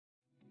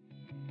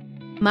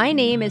My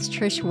name is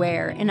Trish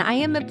Ware, and I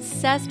am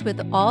obsessed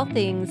with all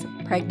things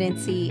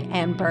pregnancy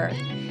and birth,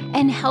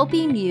 and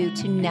helping you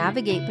to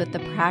navigate both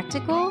the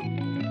practical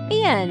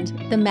and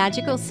the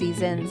magical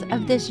seasons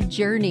of this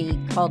journey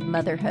called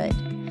motherhood.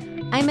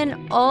 I'm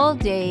an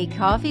all-day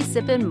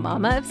coffee-sipping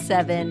mama of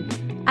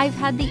 7. I've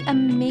had the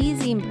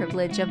amazing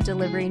privilege of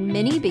delivering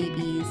many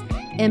babies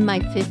in my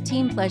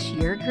 15-plus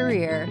year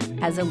career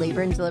as a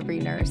labor and delivery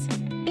nurse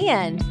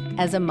and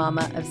as a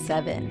mama of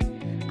 7.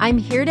 I'm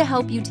here to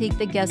help you take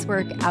the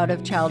guesswork out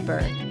of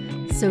childbirth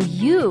so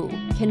you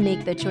can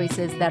make the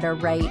choices that are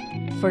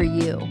right for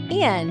you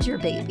and your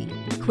baby.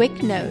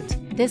 Quick note,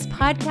 this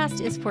podcast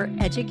is for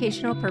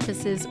educational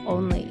purposes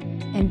only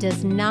and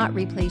does not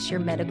replace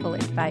your medical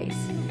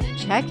advice.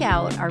 Check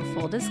out our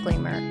full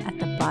disclaimer at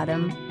the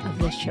bottom of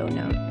the show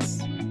notes.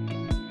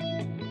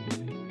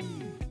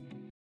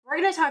 We're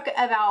going to talk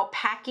about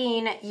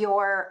packing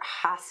your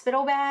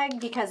hospital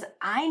bag because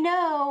I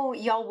know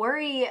y'all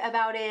worry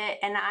about it,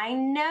 and I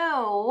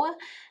know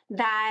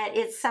that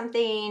it's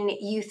something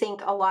you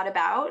think a lot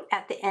about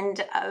at the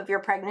end of your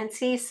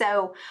pregnancy.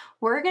 So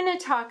we're going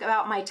to talk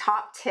about my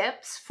top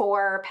tips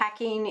for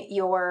packing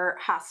your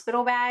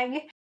hospital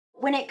bag.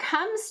 When it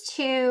comes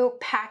to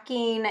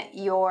packing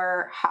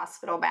your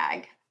hospital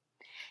bag,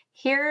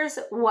 here's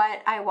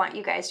what I want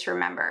you guys to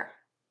remember.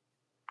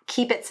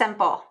 Keep it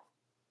simple.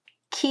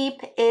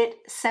 Keep it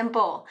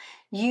simple.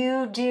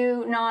 You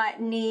do not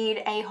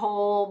need a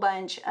whole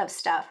bunch of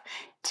stuff.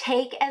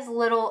 Take as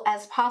little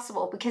as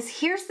possible, because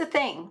here's the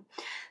thing.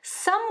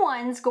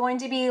 Someone's going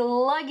to be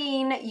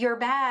lugging your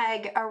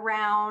bag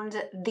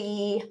around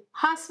the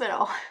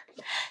hospital.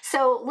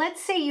 So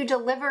let's say you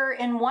deliver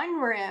in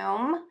one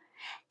room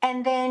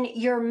and then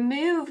you're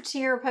moved to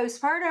your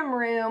postpartum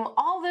room,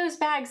 all those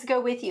bags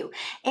go with you.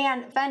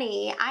 And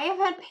funny, I have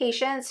had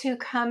patients who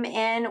come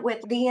in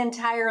with the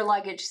entire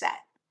luggage set.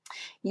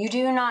 You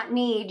do not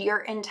need your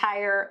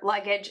entire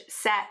luggage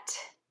set.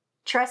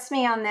 Trust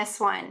me on this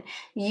one.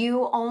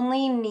 You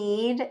only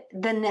need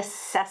the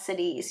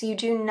necessities. You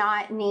do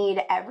not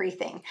need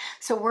everything.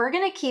 So we're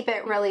going to keep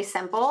it really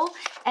simple.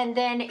 And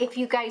then if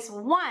you guys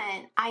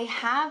want, I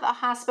have a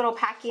hospital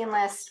packing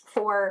list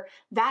for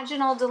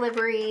vaginal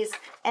deliveries,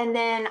 and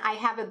then I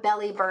have a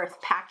belly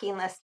birth packing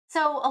list.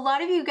 So a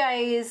lot of you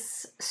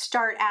guys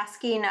start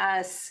asking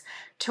us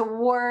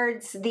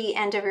towards the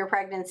end of your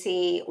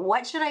pregnancy,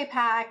 what should I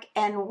pack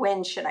and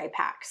when should I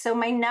pack? So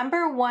my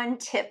number one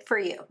tip for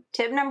you,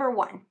 tip number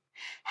one,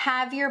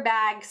 have your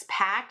bags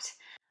packed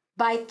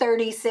by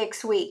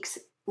 36 weeks.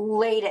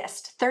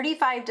 Latest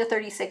 35 to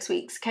 36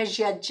 weeks, because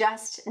you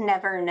just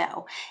never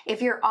know.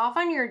 If you're off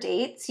on your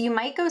dates, you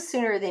might go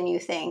sooner than you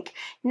think.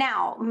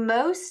 Now,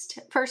 most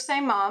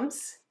first-time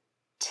moms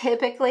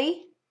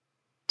typically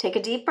take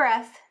a deep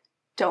breath.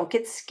 Don't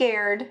get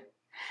scared.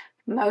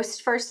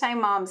 Most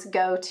first-time moms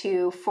go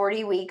to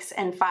 40 weeks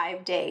and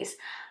 5 days.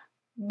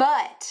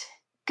 But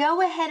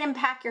go ahead and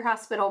pack your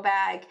hospital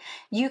bag.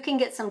 You can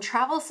get some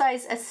travel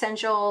size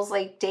essentials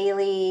like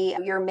daily,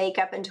 your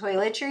makeup and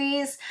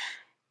toiletries,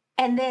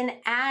 and then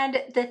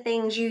add the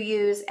things you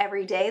use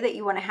every day that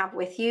you want to have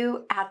with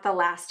you at the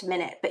last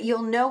minute. But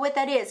you'll know what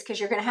that is because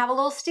you're going to have a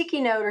little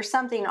sticky note or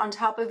something on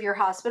top of your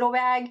hospital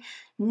bag,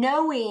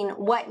 knowing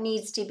what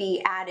needs to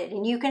be added.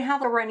 And you can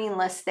have a running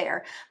list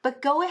there.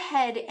 But go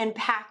ahead and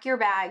pack your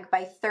bag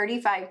by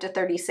 35 to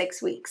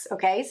 36 weeks,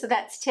 okay? So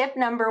that's tip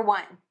number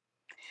one.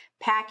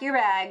 Pack your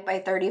bag by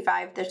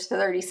 35 to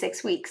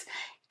 36 weeks.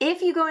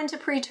 If you go into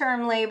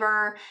preterm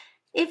labor,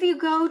 if you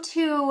go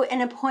to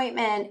an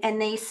appointment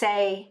and they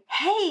say,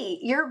 hey,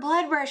 your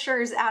blood pressure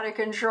is out of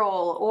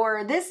control,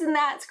 or this and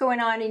that's going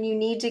on and you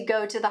need to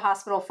go to the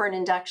hospital for an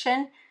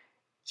induction,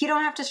 you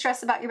don't have to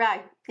stress about your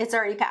bag. It's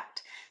already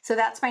packed. So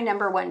that's my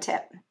number one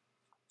tip.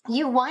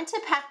 You want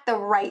to pack the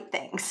right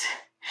things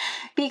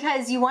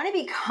because you want to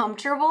be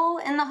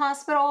comfortable in the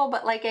hospital.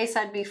 But like I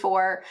said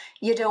before,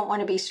 you don't want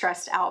to be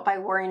stressed out by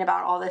worrying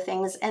about all the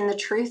things. And the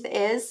truth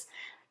is,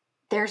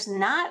 there's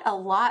not a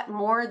lot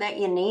more that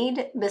you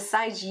need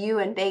besides you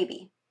and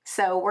baby.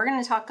 So we're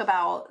going to talk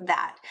about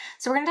that.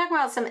 So we're going to talk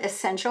about some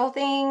essential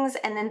things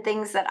and then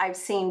things that I've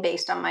seen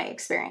based on my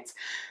experience.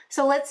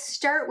 So let's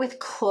start with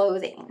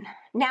clothing.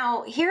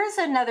 Now, here's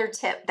another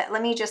tip that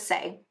let me just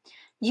say.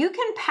 You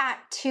can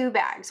pack two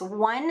bags.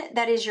 One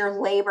that is your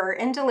labor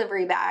and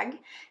delivery bag,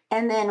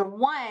 and then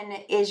one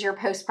is your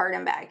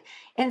postpartum bag.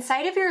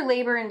 Inside of your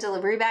labor and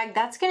delivery bag,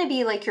 that's going to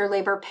be like your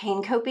labor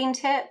pain coping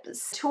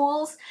tips,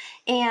 tools,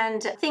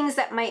 and things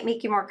that might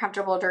make you more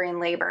comfortable during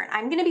labor. And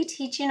I'm going to be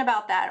teaching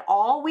about that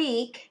all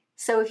week.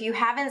 So if you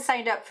haven't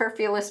signed up for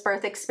Fearless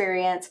Birth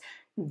Experience,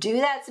 do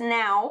that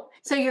now.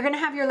 So you're going to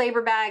have your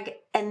labor bag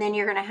and then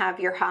you're going to have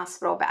your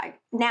hospital bag.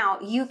 Now,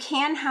 you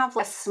can have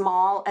a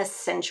small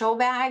essential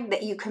bag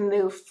that you can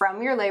move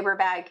from your labor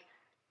bag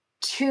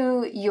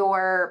to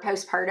your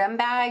postpartum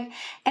bag.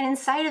 And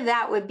inside of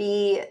that would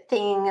be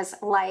things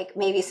like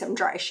maybe some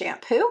dry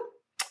shampoo, in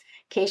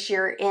case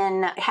you're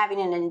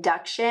having an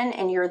induction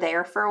and you're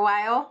there for a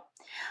while.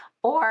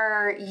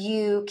 Or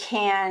you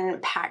can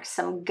pack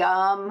some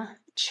gum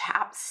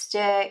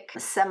chapstick,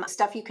 some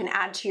stuff you can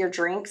add to your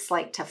drinks,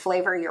 like to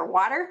flavor your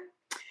water,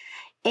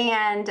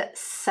 and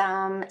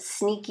some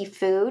sneaky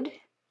food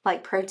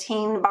like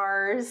protein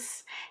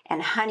bars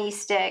and honey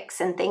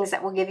sticks and things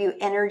that will give you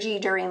energy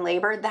during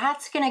labor.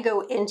 That's going to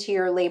go into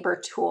your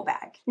labor tool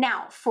bag.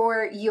 Now,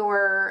 for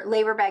your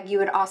labor bag, you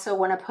would also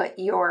want to put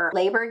your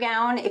labor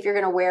gown. If you're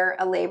going to wear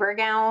a labor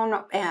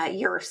gown,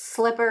 your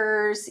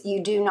slippers.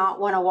 You do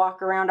not want to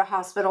walk around a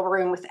hospital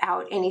room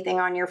without anything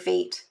on your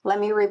feet. Let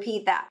me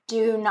repeat that.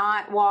 Do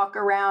not walk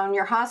around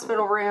your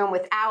hospital room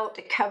without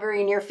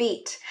covering your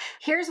feet.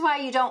 Here's why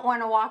you don't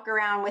want to walk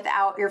around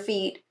without your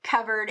feet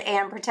covered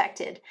and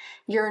protected.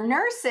 Your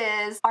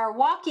nurses are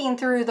walking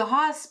through the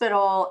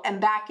hospital and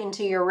back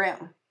into your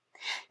room.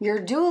 Your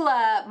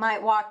doula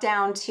might walk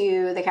down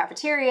to the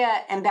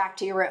cafeteria and back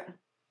to your room.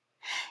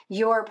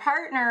 Your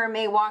partner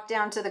may walk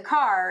down to the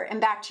car and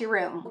back to your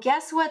room.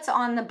 Guess what's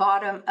on the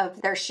bottom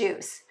of their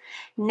shoes?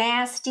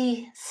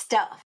 Nasty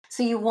stuff.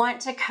 So you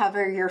want to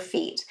cover your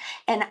feet.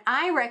 And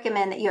I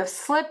recommend that you have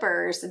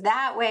slippers.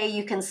 That way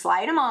you can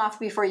slide them off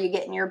before you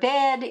get in your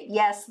bed.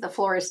 Yes, the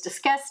floor is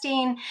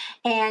disgusting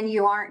and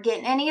you aren't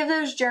getting any of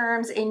those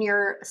germs in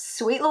your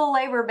sweet little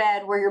labor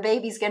bed where your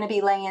baby's going to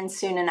be laying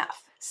soon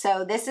enough.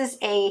 So this is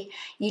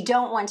you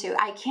don't want to.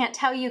 I can't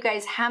tell you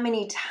guys how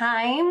many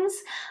times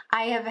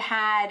I have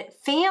had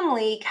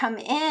family come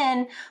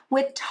in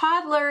with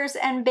toddlers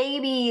and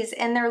babies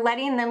and they're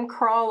letting them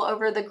crawl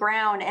over the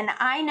ground. And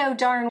I know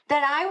darn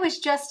that I was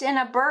just in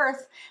a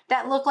birth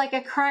that looked like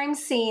a crime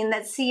scene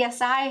that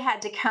CSI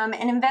had to come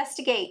and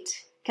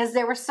investigate, because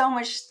there was so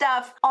much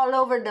stuff all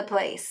over the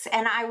place.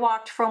 And I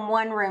walked from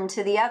one room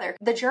to the other.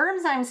 The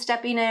germs I'm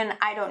stepping in,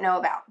 I don't know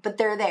about, but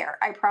they're there,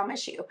 I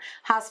promise you.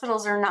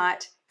 Hospitals are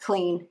not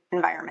clean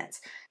environments.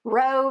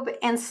 Robe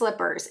and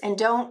slippers, and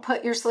don't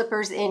put your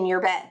slippers in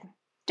your bed.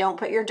 Don't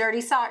put your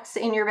dirty socks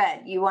in your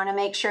bed. You want to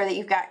make sure that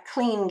you've got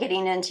clean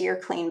getting into your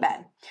clean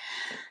bed.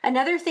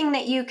 Another thing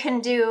that you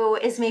can do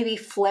is maybe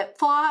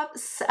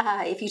flip-flops.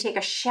 If you take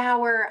a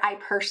shower, I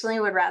personally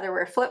would rather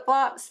wear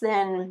flip-flops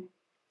than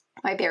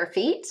my bare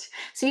feet.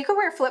 So you can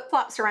wear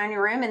flip-flops around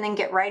your room and then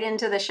get right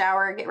into the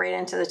shower, get right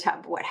into the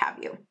tub, what have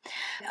you.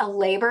 A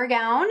labor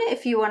gown,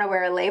 if you want to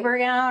wear a labor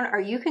gown, or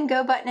you can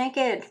go butt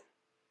naked.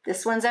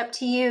 This one's up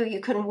to you. You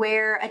can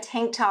wear a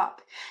tank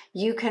top.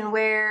 You can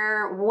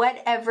wear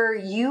whatever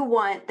you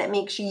want that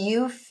makes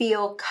you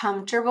feel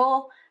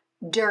comfortable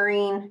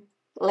during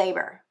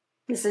labor.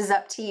 This is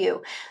up to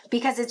you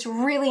because it's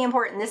really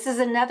important. This is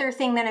another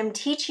thing that I'm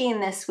teaching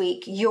this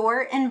week.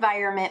 Your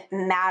environment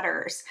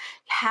matters.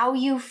 How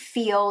you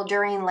feel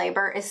during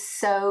labor is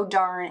so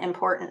darn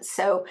important.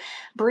 So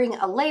bring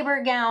a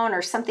labor gown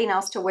or something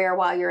else to wear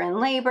while you're in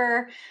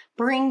labor.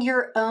 Bring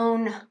your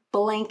own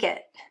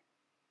blanket.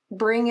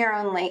 Bring your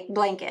own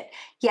blanket.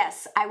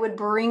 Yes, I would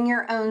bring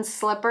your own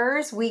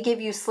slippers. We give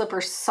you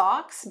slipper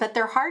socks, but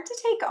they're hard to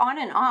take on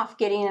and off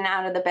getting in and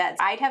out of the bed.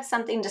 I'd have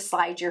something to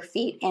slide your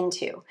feet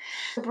into.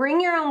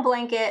 Bring your own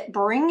blanket,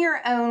 bring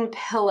your own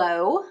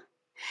pillow.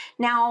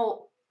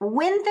 Now,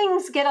 when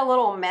things get a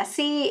little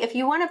messy, if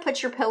you want to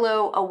put your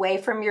pillow away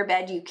from your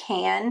bed, you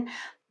can.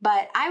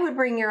 But I would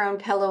bring your own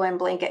pillow and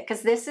blanket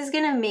because this is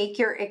going to make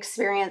your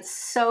experience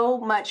so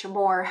much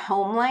more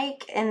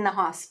home-like in the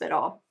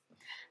hospital.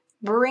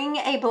 Bring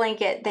a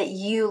blanket that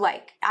you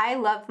like. I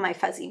love my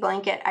fuzzy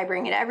blanket. I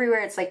bring it everywhere.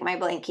 It's like my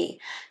blankie.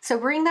 So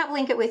bring that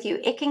blanket with you.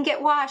 It can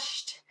get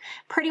washed.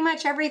 Pretty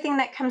much everything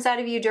that comes out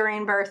of you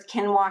during birth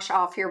can wash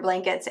off your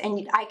blankets,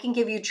 and I can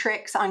give you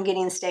tricks on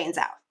getting stains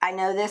out. I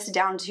know this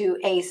down to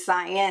a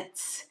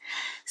science.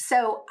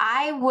 So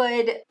I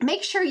would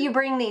make sure you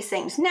bring these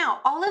things.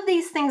 Now, all of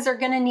these things are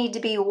going to need to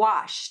be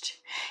washed.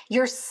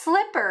 Your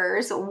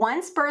slippers,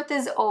 once birth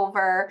is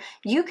over,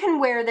 you can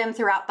wear them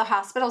throughout the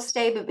hospital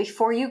stay, but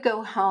before you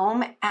go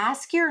home,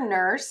 ask your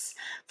nurse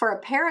for a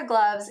pair of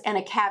gloves and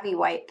a cavi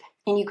wipe.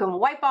 And you can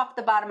wipe off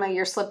the bottom of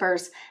your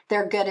slippers.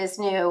 They're good as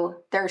new.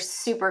 They're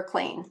super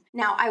clean.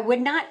 Now, I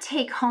would not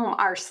take home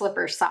our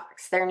slipper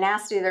socks. They're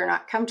nasty. They're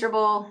not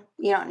comfortable.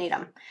 You don't need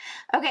them.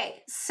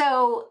 Okay,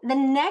 so the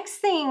next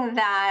thing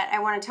that I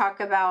want to talk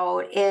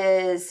about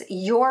is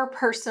your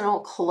personal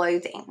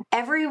clothing.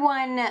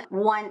 Everyone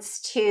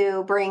wants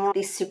to bring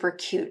these super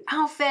cute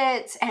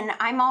outfits, and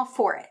I'm all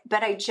for it.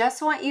 But I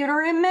just want you to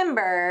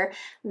remember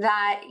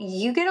that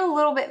you get a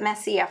little bit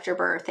messy after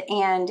birth,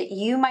 and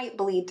you might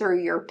bleed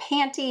through your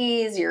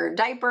panties, your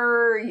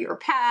diaper, your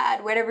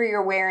pad, whatever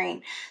you're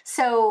wearing.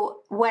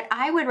 So what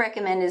I would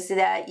recommend is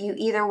that you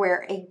either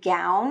wear a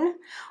gown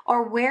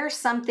or wear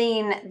something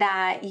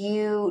that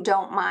you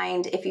don't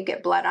mind if you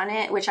get blood on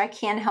it, which I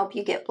can help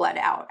you get blood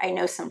out. I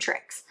know some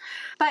tricks.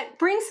 But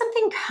bring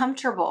something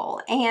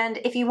comfortable. And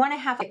if you want to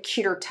have a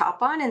cuter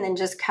top on and then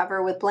just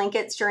cover with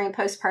blankets during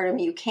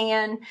postpartum, you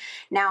can.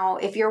 Now,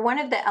 if you're one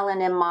of the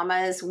L&M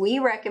mamas, we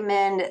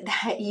recommend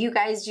that you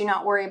guys do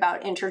not worry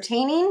about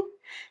entertaining.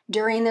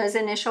 During those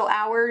initial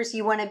hours,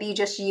 you want to be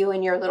just you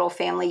and your little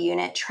family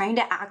unit, trying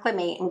to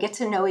acclimate and get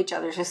to know each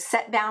other. Just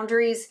set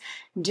boundaries.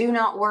 Do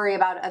not worry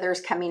about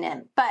others coming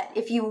in. But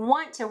if you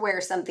want to wear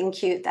something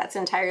cute, that's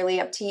entirely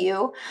up to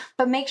you.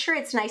 But make sure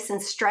it's nice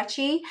and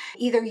stretchy.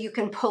 Either you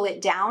can pull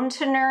it down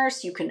to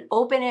nurse, you can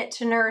open it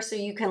to nurse, or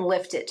you can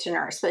lift it to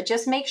nurse. But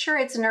just make sure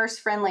it's nurse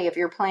friendly if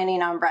you're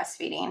planning on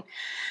breastfeeding.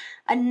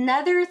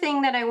 Another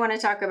thing that I want to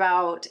talk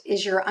about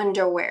is your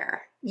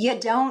underwear. You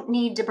don't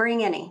need to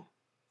bring any.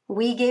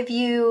 We give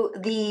you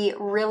the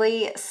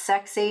really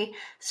sexy,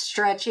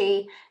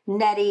 stretchy,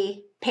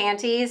 netty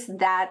panties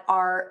that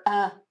are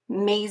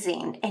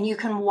amazing. And you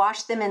can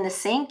wash them in the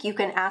sink. You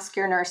can ask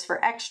your nurse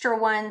for extra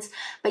ones,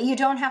 but you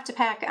don't have to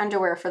pack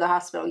underwear for the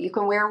hospital. You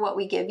can wear what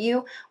we give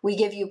you. We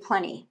give you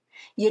plenty.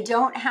 You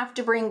don't have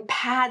to bring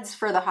pads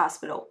for the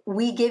hospital.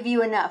 We give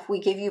you enough. We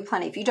give you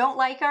plenty. If you don't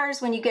like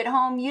ours, when you get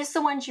home, use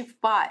the ones you've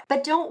bought.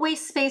 But don't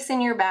waste space in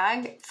your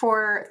bag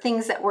for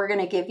things that we're going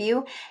to give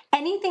you.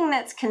 Anything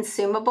that's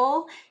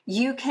consumable,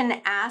 you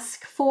can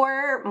ask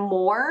for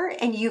more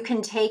and you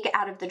can take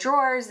out of the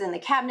drawers and the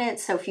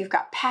cabinets. So if you've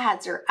got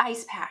pads or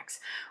ice packs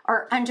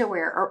or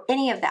underwear or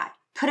any of that,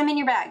 put them in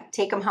your bag,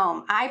 take them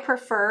home. I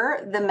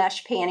prefer the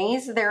mesh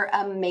panties. They're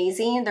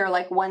amazing. They're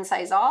like one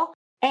size all.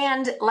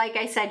 And like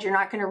I said, you're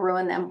not going to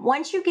ruin them.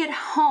 Once you get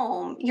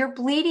home, your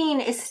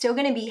bleeding is still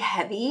going to be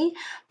heavy,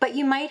 but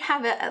you might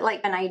have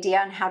an idea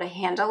on how to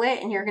handle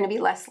it, and you're going to be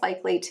less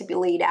likely to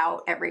bleed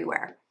out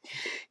everywhere.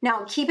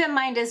 Now, keep in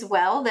mind as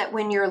well that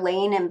when you're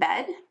laying in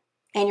bed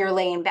and you're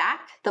laying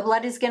back, the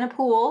blood is going to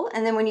pool,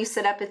 and then when you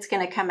sit up, it's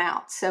going to come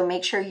out. So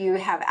make sure you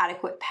have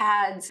adequate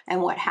pads and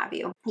what have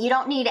you. You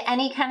don't need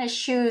any kind of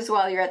shoes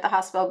while you're at the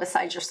hospital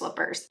besides your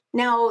slippers.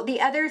 Now,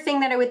 the other thing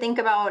that I would think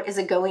about is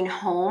a going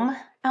home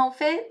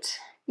outfit.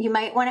 You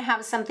might want to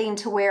have something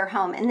to wear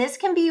home. And this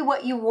can be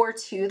what you wore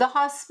to the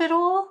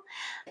hospital.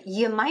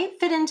 You might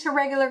fit into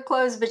regular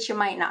clothes, but you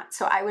might not.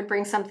 So I would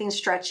bring something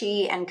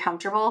stretchy and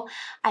comfortable.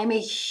 I'm a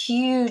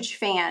huge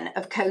fan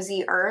of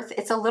Cozy Earth.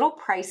 It's a little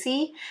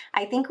pricey.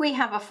 I think we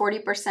have a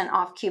 40%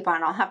 off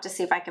coupon. I'll have to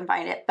see if I can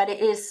find it, but it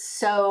is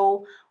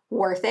so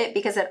worth it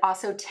because it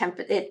also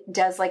it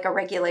does like a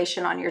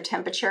regulation on your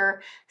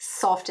temperature,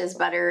 soft as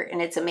butter,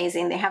 and it's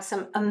amazing. They have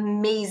some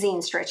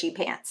amazing stretchy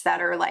pants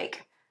that are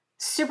like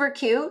super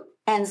cute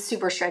and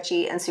super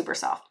stretchy and super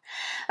soft.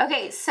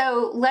 Okay,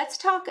 so let's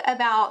talk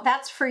about,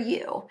 that's for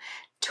you.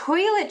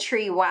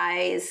 Toiletry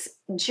wise,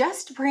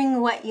 just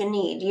bring what you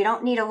need. You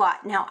don't need a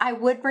lot. Now, I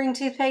would bring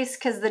toothpaste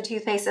because the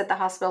toothpaste at the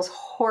hospital is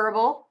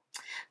horrible.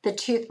 The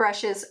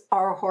toothbrushes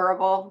are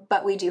horrible,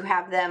 but we do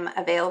have them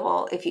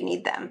available if you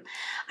need them.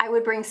 I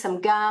would bring some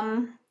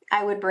gum.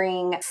 I would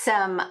bring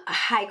some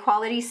high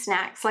quality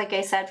snacks, like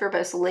I said, for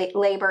both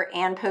labor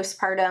and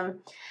postpartum.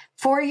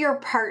 For your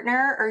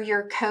partner or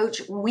your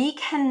coach, we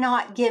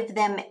cannot give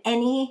them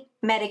any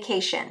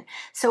medication.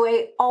 So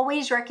I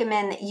always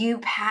recommend that you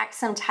pack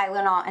some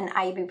Tylenol and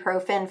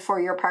ibuprofen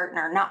for your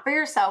partner, not for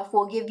yourself.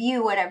 We'll give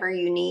you whatever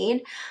you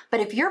need.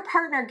 But if your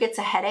partner gets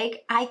a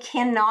headache, I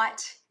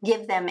cannot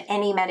give them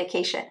any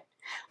medication.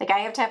 Like I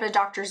have to have a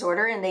doctor's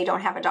order and they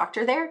don't have a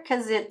doctor there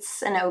because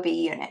it's an OB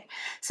unit.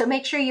 So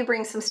make sure you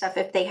bring some stuff.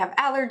 If they have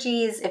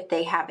allergies, if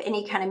they have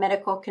any kind of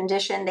medical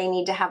condition, they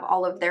need to have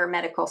all of their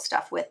medical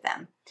stuff with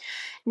them.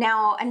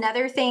 Now,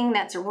 another thing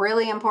that's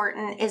really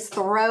important is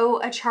throw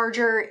a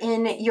charger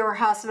in your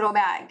hospital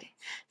bag.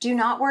 Do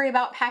not worry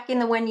about packing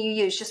the one you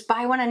use. Just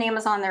buy one on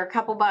Amazon. They're a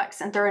couple bucks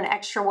and throw an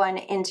extra one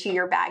into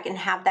your bag and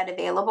have that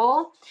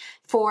available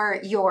for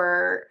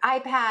your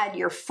iPad,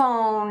 your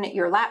phone,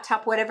 your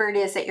laptop, whatever it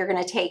is that you're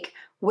going to take,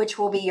 which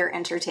will be your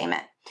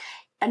entertainment.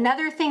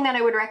 Another thing that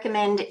I would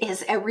recommend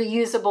is a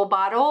reusable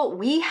bottle.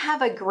 We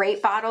have a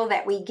great bottle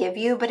that we give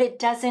you, but it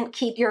doesn't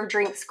keep your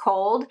drinks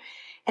cold.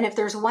 And if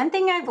there's one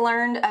thing I've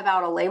learned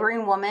about a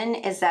laboring woman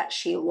is that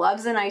she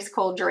loves an ice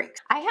cold drink.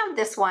 I have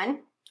this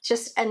one,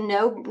 just a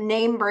no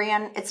name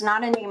brand. It's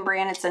not a name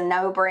brand, it's a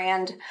no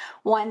brand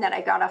one that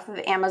I got off of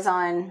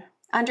Amazon,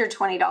 under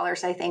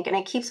 $20, I think. And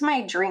it keeps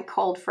my drink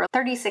cold for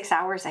 36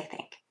 hours, I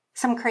think.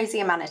 Some crazy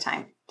amount of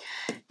time.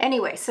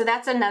 Anyway, so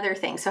that's another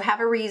thing. So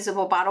have a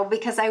reusable bottle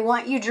because I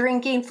want you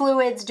drinking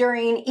fluids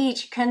during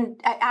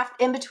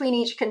in between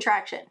each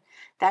contraction.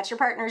 That's your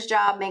partner's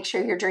job. Make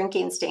sure you're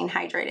drinking, staying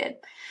hydrated.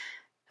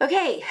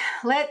 Okay,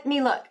 let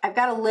me look. I've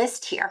got a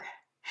list here.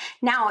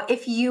 Now,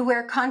 if you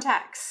wear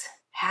contacts,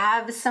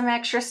 have some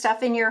extra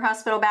stuff in your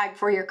hospital bag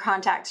for your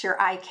contacts, your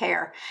eye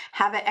care.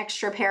 Have an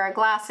extra pair of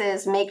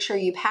glasses. Make sure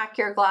you pack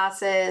your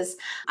glasses,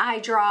 eye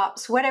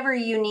drops, whatever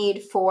you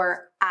need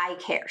for eye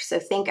care. So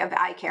think of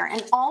eye care.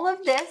 And all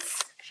of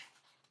this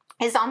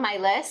is on my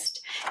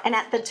list. And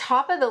at the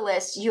top of the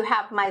list, you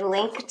have my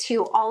link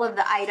to all of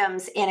the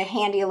items in a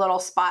handy little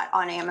spot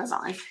on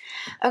Amazon.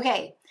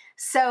 Okay,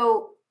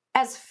 so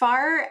as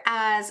far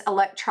as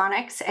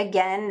electronics,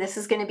 again, this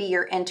is going to be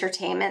your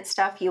entertainment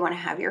stuff. You want to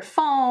have your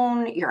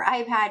phone, your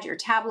iPad, your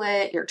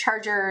tablet, your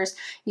chargers.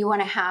 You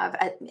want to have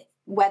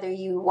whether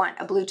you want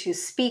a Bluetooth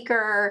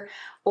speaker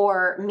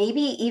or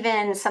maybe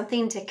even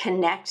something to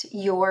connect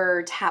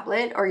your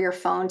tablet or your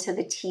phone to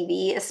the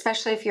TV,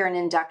 especially if you're an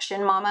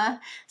induction mama,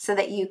 so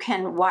that you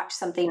can watch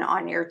something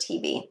on your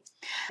TV.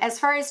 As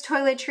far as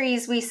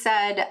toiletries, we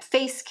said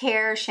face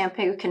care,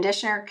 shampoo,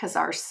 conditioner, because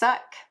ours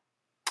suck.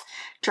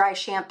 Dry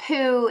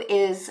shampoo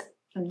is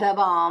the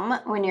bomb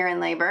when you're in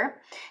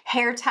labor.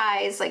 Hair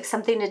ties, like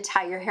something to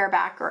tie your hair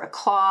back or a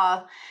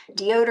claw,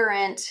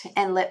 deodorant,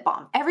 and lip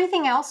balm.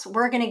 Everything else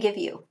we're going to give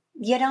you.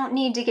 You don't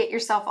need to get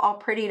yourself all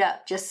prettied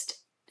up.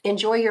 Just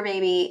enjoy your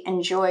baby,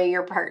 enjoy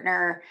your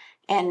partner,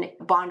 and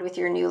bond with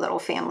your new little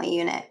family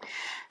unit.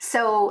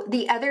 So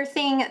the other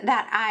thing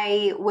that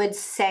I would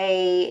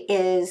say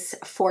is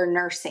for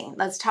nursing.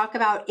 Let's talk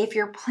about if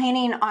you're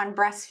planning on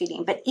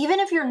breastfeeding, but even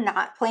if you're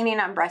not planning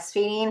on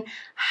breastfeeding,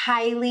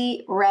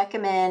 highly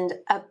recommend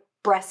a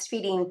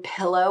breastfeeding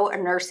pillow, a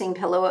nursing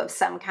pillow of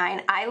some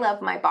kind. I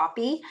love my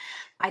Boppy.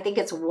 I think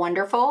it's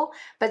wonderful,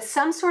 but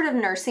some sort of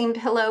nursing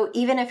pillow,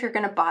 even if you're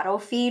going to bottle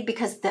feed,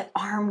 because the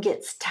arm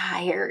gets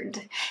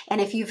tired. And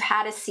if you've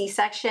had a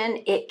C-section,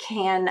 it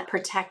can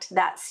protect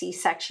that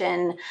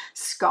C-section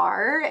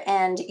scar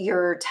and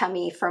your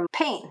tummy from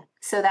pain.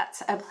 So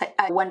that's a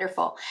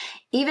wonderful.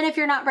 Even if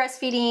you're not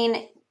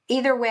breastfeeding,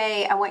 either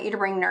way, I want you to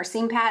bring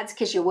nursing pads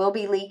because you will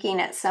be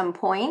leaking at some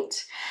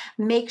point.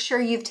 Make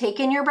sure you've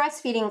taken your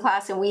breastfeeding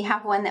class, and we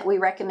have one that we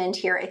recommend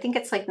here. I think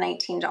it's like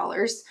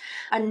 $19.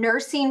 A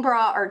nursing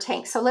bra or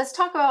tank. So let's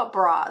talk about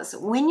bras.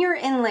 When you're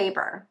in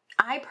labor,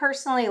 I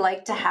personally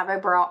like to have a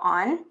bra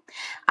on.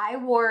 I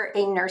wore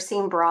a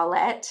nursing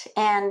bralette,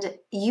 and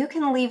you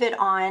can leave it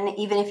on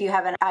even if you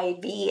have an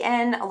IV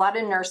in. A lot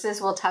of nurses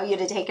will tell you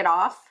to take it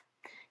off.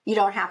 You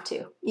don't have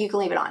to. You can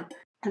leave it on.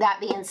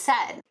 That being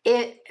said,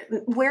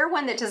 wear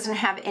one that doesn't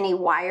have any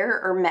wire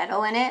or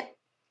metal in it,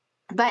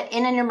 but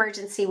in an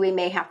emergency, we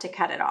may have to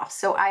cut it off.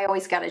 So I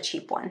always got a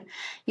cheap one.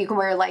 You can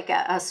wear like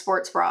a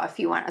sports bra if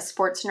you want, a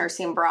sports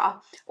nursing bra,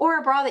 or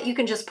a bra that you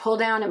can just pull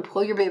down and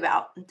pull your boob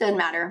out. Doesn't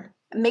matter.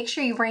 Make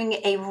sure you bring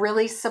a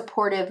really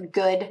supportive,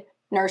 good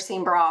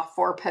nursing bra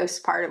for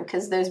postpartum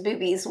because those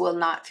boobies will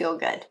not feel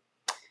good.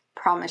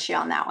 Promise you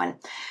on that one.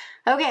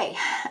 Okay,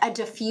 a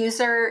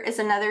diffuser is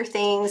another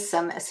thing,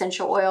 some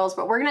essential oils,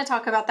 but we're going to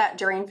talk about that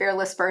during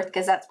Fearless Birth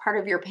because that's part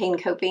of your pain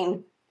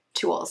coping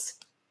tools.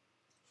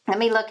 Let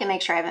me look and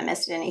make sure I haven't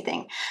missed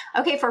anything.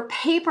 Okay, for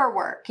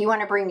paperwork, you want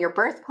to bring your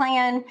birth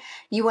plan,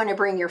 you want to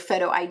bring your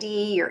photo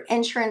ID, your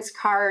insurance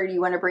card, you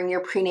want to bring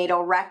your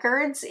prenatal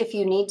records if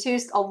you need to.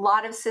 A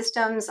lot of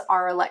systems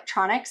are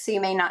electronic, so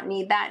you may not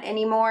need that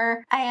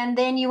anymore. And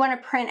then you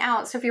want to print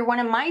out, so if you're one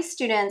of my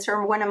students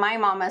or one of my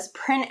mamas,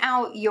 print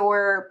out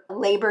your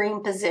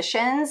laboring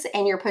positions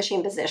and your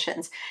pushing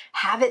positions.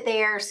 Have it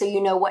there so you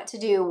know what to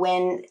do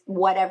when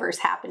whatever's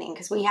happening,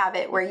 because we have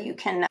it where you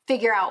can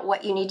figure out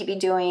what you need to be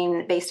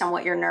doing based on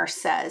what your nurse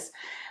says.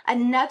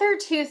 Another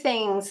two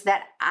things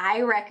that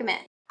I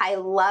recommend. I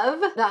love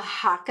the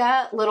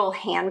Haakaa little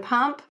hand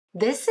pump.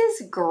 This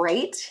is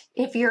great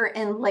if you're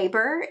in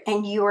labor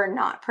and you are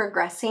not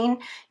progressing.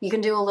 You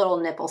can do a little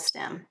nipple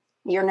stim.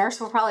 Your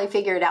nurse will probably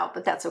figure it out,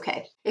 but that's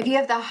okay. If you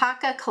have the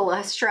Haakaa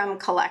colostrum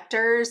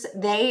collectors,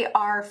 they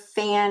are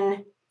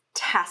fantastic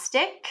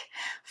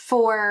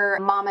for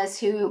mamas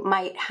who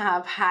might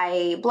have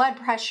high blood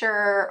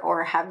pressure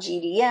or have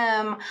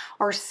GDM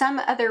or some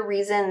other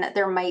reason that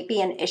there might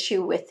be an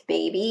issue with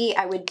baby.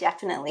 I would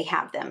definitely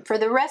have them. For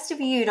the rest of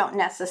you, you don't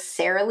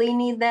necessarily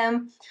need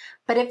them,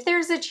 but if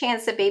there's a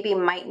chance that baby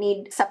might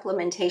need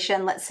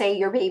supplementation, let's say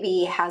your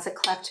baby has a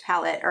cleft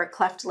palate or a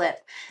cleft lip,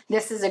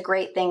 this is a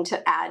great thing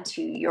to add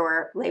to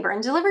your labor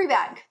and delivery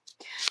bag.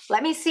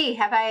 Let me see,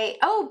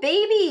 oh,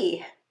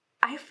 baby.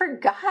 I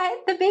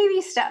forgot the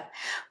baby stuff.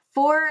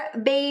 For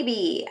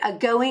baby, a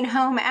going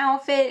home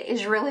outfit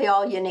is really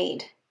all you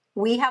need.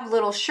 We have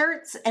little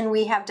shirts and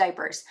we have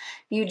diapers.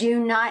 You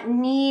do not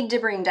need to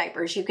bring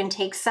diapers. You can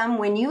take some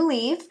when you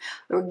leave,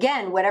 or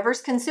again, whatever's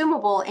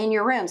consumable in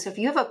your room. So if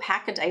you have a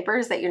pack of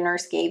diapers that your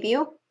nurse gave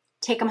you,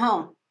 take them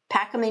home.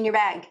 Pack them in your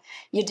bag.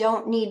 You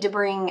don't need to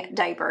bring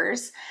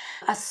diapers.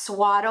 A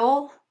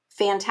swaddle,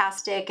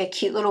 fantastic, a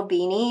cute little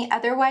beanie.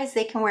 Otherwise,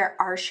 they can wear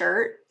our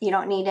shirt. You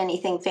don't need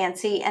anything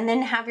fancy. And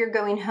then have your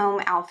going home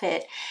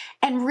outfit.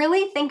 And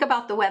really think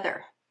about the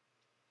weather.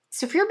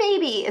 So if your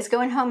baby is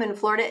going home in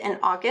Florida in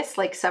August,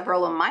 like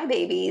several of my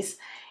babies,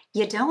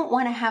 you don't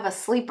want to have a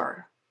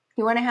sleeper.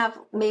 You want to have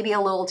maybe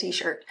a little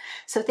t-shirt.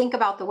 So think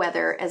about the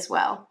weather as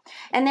well.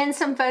 And then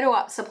some photo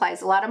op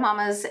supplies. A lot of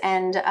mamas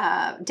and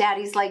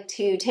daddies like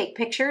to take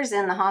pictures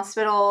in the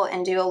hospital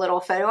and do a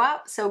little photo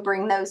op. So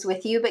bring those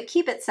with you, but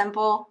keep it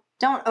simple.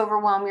 Don't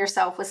overwhelm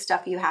yourself with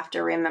stuff you have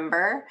to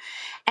remember.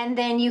 And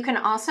then you can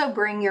also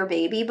bring your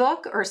baby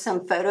book or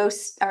some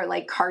photos or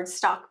like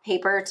cardstock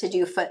paper to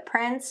do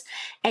footprints.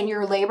 And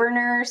your labor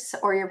nurse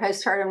or your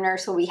postpartum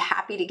nurse will be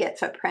happy to get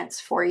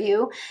footprints for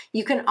you.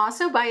 You can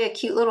also buy a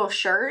cute little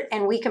shirt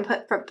and we can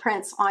put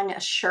footprints on a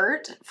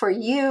shirt for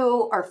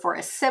you or for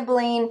a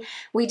sibling.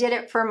 We did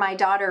it for my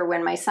daughter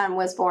when my son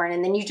was born.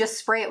 And then you just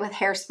spray it with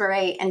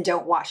hairspray and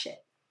don't wash it.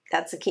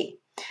 That's the key.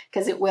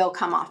 because it will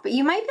come off. But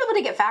you might be able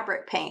to get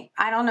fabric paint.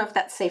 I don't know if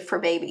that's safe for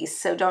babies,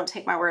 so don't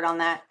take my word on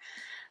that.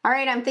 All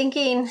right, I'm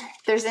thinking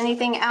if there's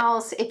anything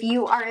else. If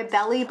you are a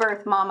belly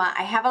birth mama,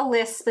 I have a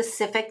list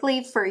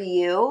specifically for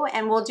you,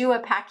 and we'll do a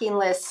packing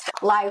list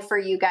live for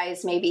you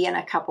guys maybe in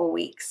a couple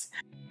weeks.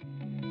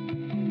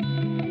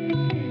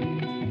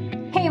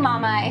 Hey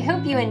mama, I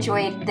hope you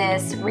enjoyed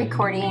this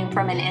recording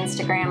from an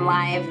Instagram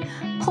live.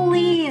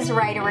 Please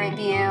write a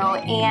review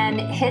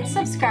and hit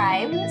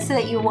subscribe so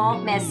that you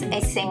won't miss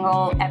a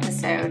single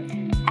episode.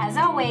 As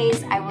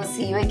always, I will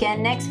see you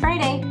again next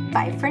Friday.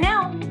 Bye for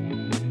now.